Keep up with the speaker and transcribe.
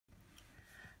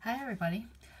Hi everybody,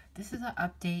 this is an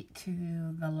update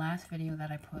to the last video that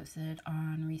I posted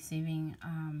on receiving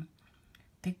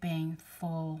Bigbang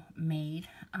Full Made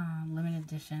limited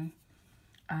edition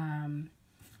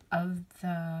of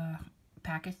the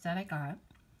package that I got,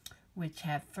 which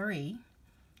had three.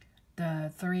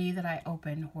 The three that I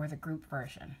opened were the group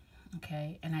version,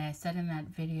 okay? And I said in that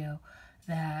video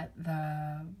that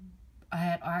I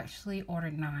had actually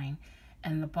ordered 9,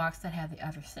 and the box that had the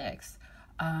other 6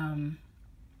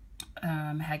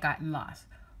 had gotten lost,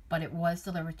 but it was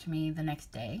delivered to me the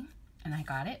next day and I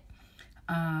got it.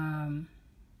 And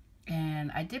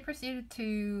I did proceed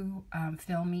to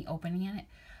film me opening it,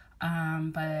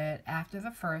 but after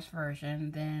the first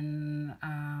version, then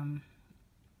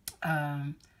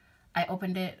I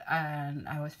opened it and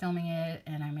I was filming it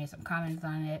and I made some comments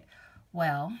on it.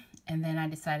 Well, and then I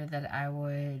decided that I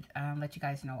would let you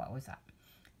guys know what was up,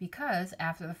 because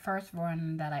after the first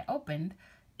one that I opened,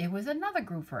 it was another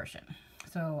group version.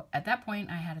 So at that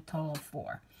point, I had a total of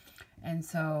 4. And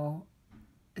so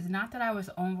it's not that I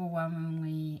was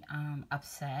overwhelmingly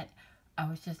upset. I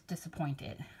was just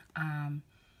disappointed. And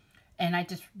I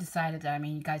just decided that,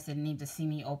 you guys didn't need to see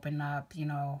me open up,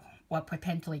 what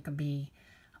potentially could be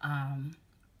the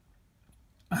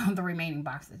remaining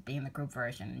boxes being the group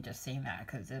version, and just seeing that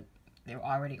because they were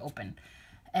already open.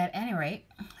 At any rate,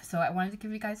 so I wanted to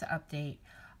give you guys an update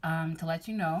to let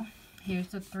you know. Here's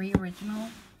the 3 original,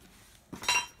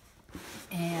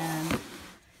 and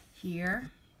here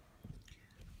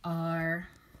are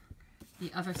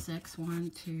the other 6.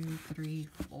 1, 2, 3,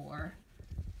 4,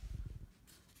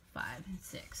 5, and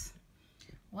 6.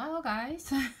 Well,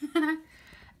 guys,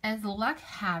 as luck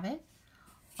have it,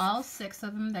 all 6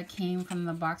 of them that came from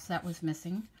the box that was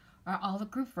missing are all the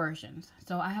group versions.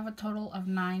 So I have a total of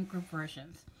 9 group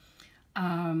versions.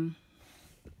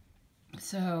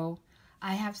 So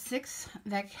I have 6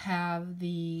 that have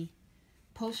the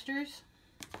posters.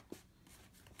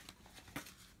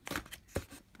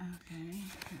 Okay.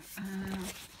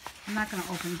 I'm not going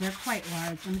to open. They're quite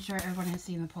large. I'm sure everyone has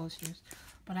seen the posters.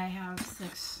 But I have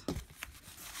 6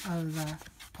 of the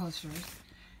posters.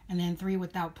 And then 3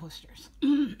 without posters.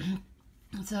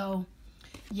 So,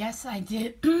 yes, I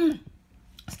did.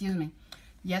 Excuse me.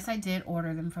 Yes, I did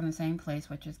order them from the same place,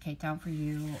 which is K-Town for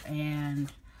You.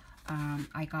 And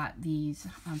I got these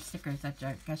stickers that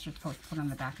I guess you're supposed to put on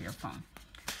the back of your phone.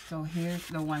 So here's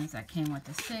the ones that came with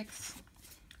the 6,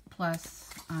 plus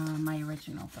my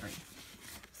original 3.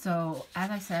 So as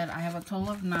I said, I have a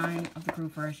total of 9 of the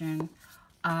group version.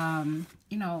 Comparing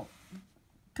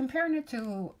it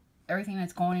to everything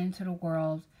that's going into the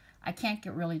world, I can't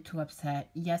get really too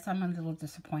upset. Yes, I'm a little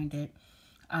disappointed.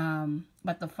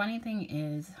 But the funny thing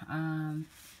is,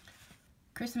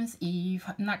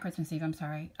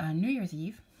 New Year's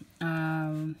Eve,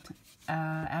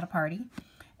 at a party,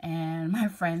 and my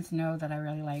friends know that I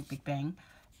really like Bigbang,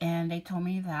 and they told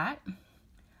me that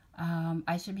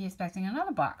I should be expecting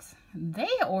another box. They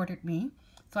ordered me,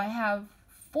 so I have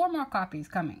 4 more copies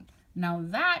coming. Now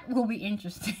that will be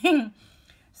interesting.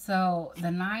 So the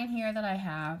 9 here that I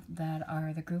have that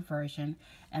are the group version,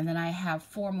 and then I have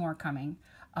 4 more coming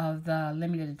of the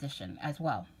limited edition as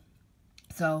well.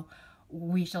 So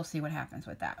we shall see what happens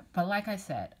with that. But like I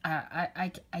said,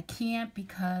 I can't,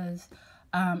 because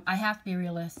I have to be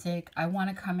realistic. I want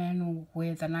to come in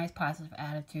with a nice positive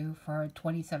attitude for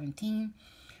 2017.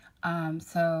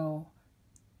 So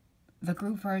the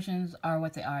group versions are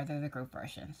what they are. They're the group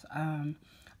versions.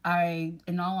 I,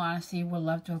 in all honesty, would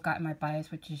love to have gotten my bias,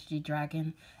 which is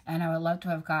G-Dragon, and I would love to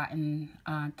have gotten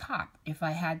Top if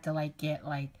I had to get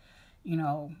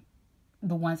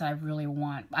the ones I really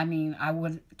want. I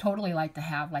would totally like to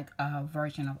have a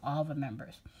version of all the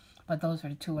members, but those are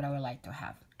the 2 that I would like to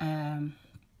have.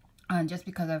 Just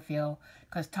because I feel,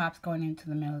 because Top's going into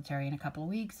the military in a couple of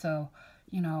weeks, so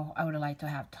I would like to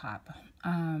have Top.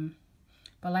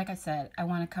 But like I said, I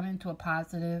want to come into a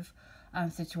positive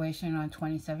situation on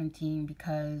 2017,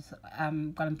 because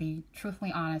I'm going to be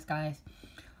truthfully honest, guys.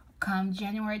 Come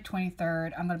January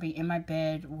 23rd, I'm going to be in my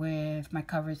bed with my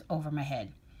covers over my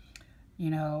head.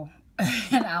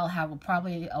 And I'll have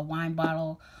probably a wine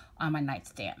bottle on my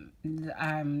nightstand.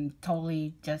 I'm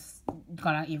totally just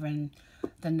going to, even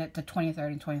the 23rd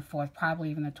and 24th, probably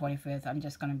even the 25th, I'm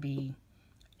just going to be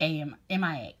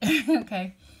MIA.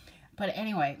 Okay? But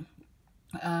anyway,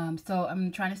 so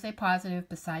I'm trying to stay positive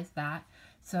besides that.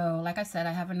 So like I said,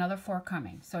 I have another 4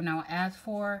 coming. So now as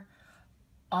for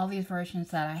all these versions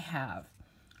that I have,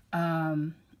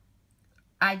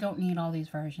 I don't need all these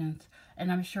versions,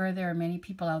 and I'm sure there are many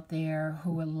people out there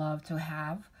who would love to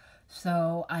have.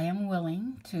 So I am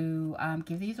willing to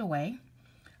give these away.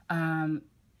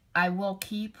 I will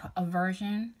keep a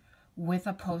version with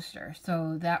a poster.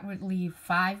 So that would leave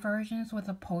 5 versions with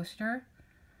a poster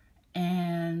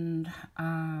and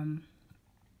 5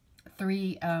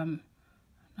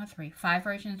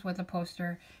 versions with a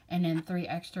poster, and then 3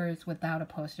 extras without a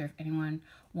poster. If anyone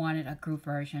wanted a group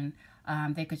version,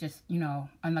 they could just, you know,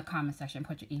 in the comment section,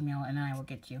 put your email and I will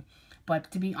get you.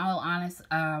 But to be all honest,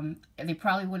 they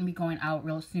probably wouldn't be going out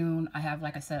real soon. I have,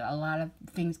 like I said, a lot of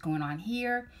things going on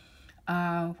here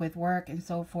with work and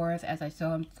so forth. As I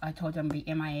told them to be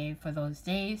MIA for those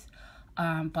days,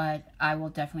 but I will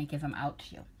definitely give them out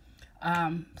to you.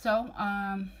 So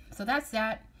that's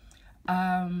that.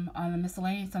 On the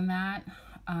miscellaneous on that,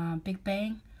 Big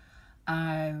Bang,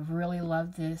 I really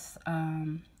love this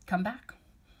comeback.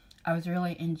 I was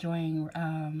really enjoying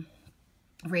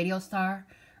Radio Star,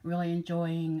 really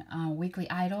enjoying Weekly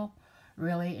Idol,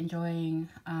 really enjoying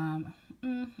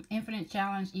Infinite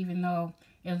Challenge, even though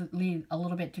it leaves a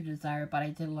little bit to desire, but I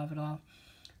did love it all.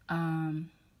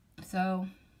 So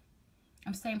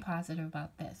I'm staying positive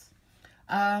about this.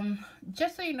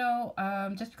 Just so you know,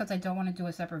 just because I don't want to do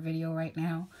a separate video right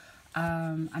now,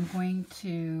 I'm going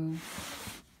to,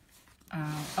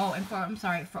 I'm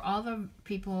sorry, for all the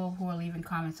people who are leaving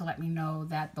comments to let me know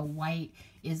that the white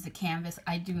is the canvas,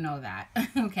 I do know that,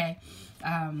 okay,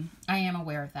 I am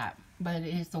aware of that, but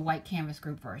it is the white canvas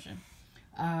group version.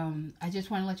 I just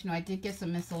want to let you know I did get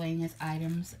some miscellaneous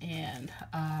items, and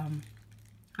I'm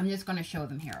just going to show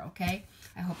them here, okay?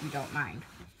 I hope you don't mind.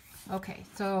 Okay,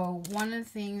 so one of the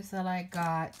things that I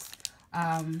got,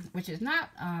 which is not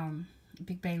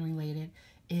Big Bang related,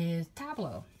 is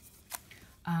Tableau.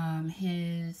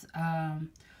 His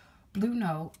Blue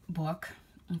Note book.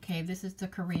 Okay, this is the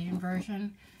Korean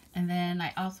version. And then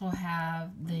I also have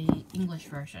the English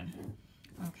version.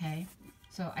 Okay,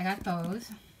 so I got those.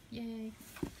 Yay.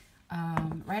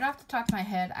 Right off the top of my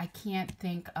head, I can't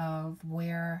think of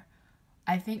where...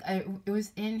 I think it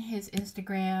was in his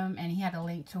Instagram, and he had a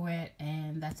link to it,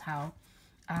 and that's how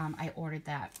I ordered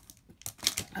that.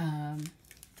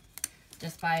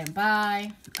 Just by and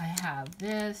by, I have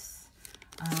this.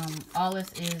 All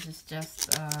this is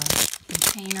just a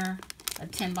container, a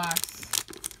tin box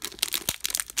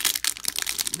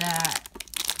that,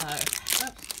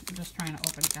 oops, I'm just trying to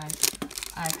open it, guys.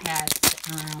 I've had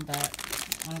sitting around, but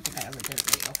I don't think I ever did a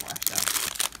video for, so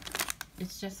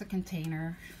it's just a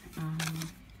container.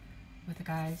 With the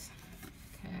guys.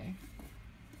 Okay.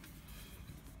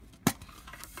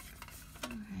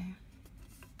 Okay.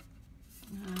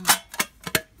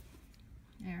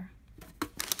 There.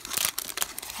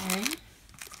 Okay.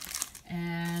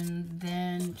 And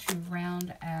then to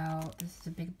round out, this is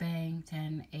the Big Bang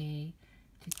 10 A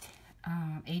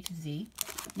to Z.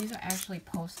 These are actually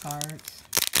postcards.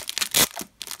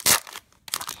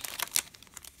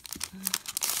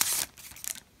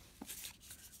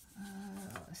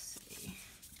 Let's see.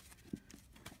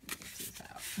 Get these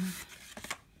out.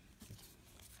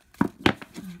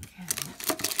 Okay.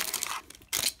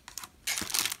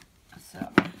 So,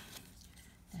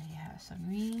 there you have some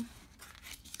green.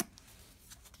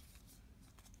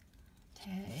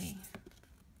 Okay.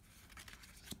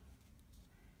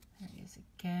 There it is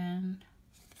again.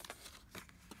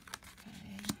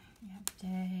 Okay. You have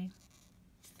day.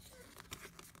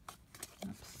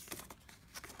 Oops.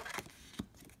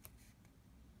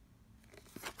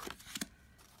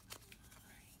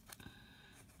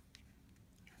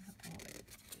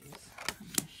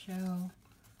 Show.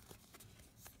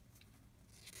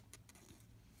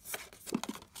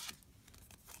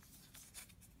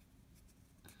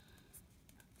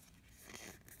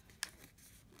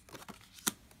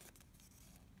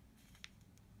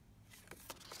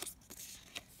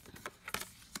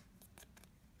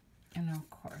 And of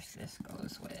course this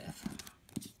goes with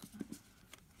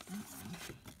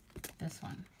this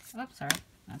one. Oops, sorry,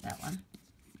 not that one.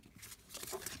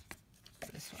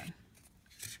 This one.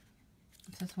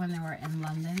 This is when they were in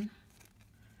London,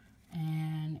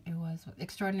 and it was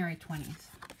Extraordinary 20s.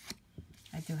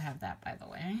 I do have that, by the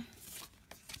way.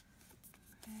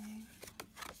 Okay.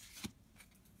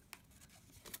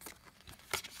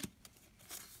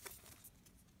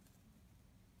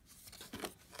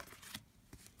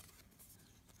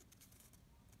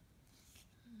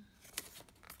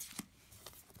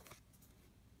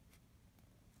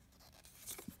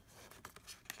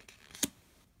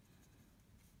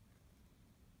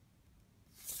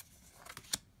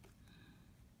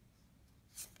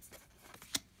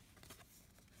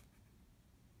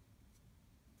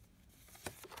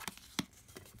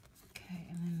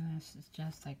 This is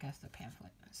just, I guess, the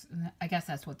pamphlet. I guess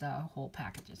that's what the whole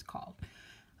package is called.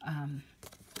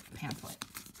 Pamphlet.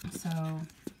 So,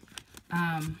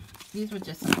 These were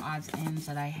just some odds ends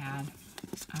that I had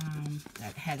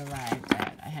that had arrived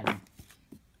that I had,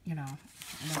 you know,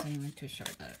 I wasn't even too sure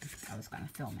that I was going to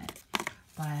film it.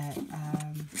 But,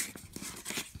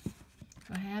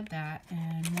 so I had that.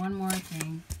 And one more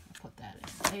thing, I'll put that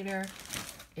in later,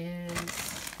 is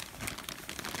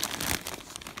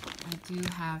I do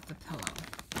have the pillow.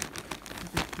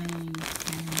 The Bigbang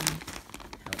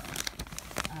pillow.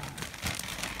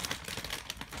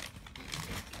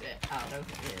 Get it out of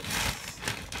its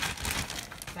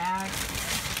bag.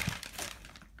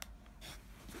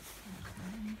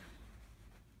 Okay.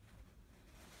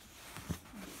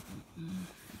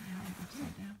 I have it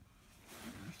upside down.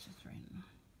 It's just right now.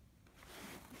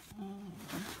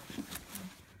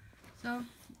 So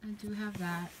I do have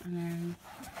that, and then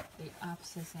the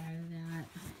opposite side of that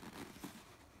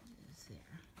is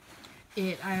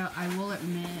there. I will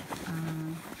admit,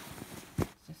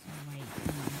 it's just a white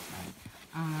on the side.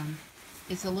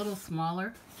 It's a little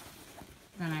smaller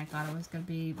than I thought it was going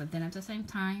to be, but then at the same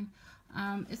time,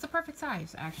 it's the perfect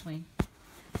size, actually.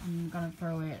 I'm going to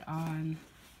throw it on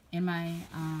in my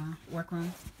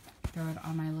workroom, throw it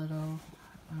on my little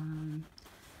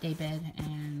day bed,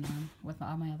 and with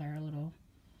all my other little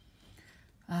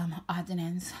odds and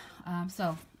ends.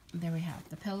 So there we have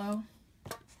the pillow,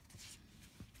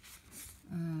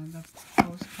 the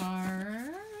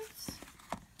postcards,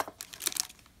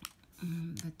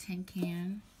 the tin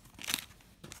can.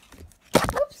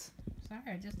 Oops, sorry,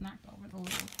 I just knocked over the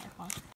little tripod.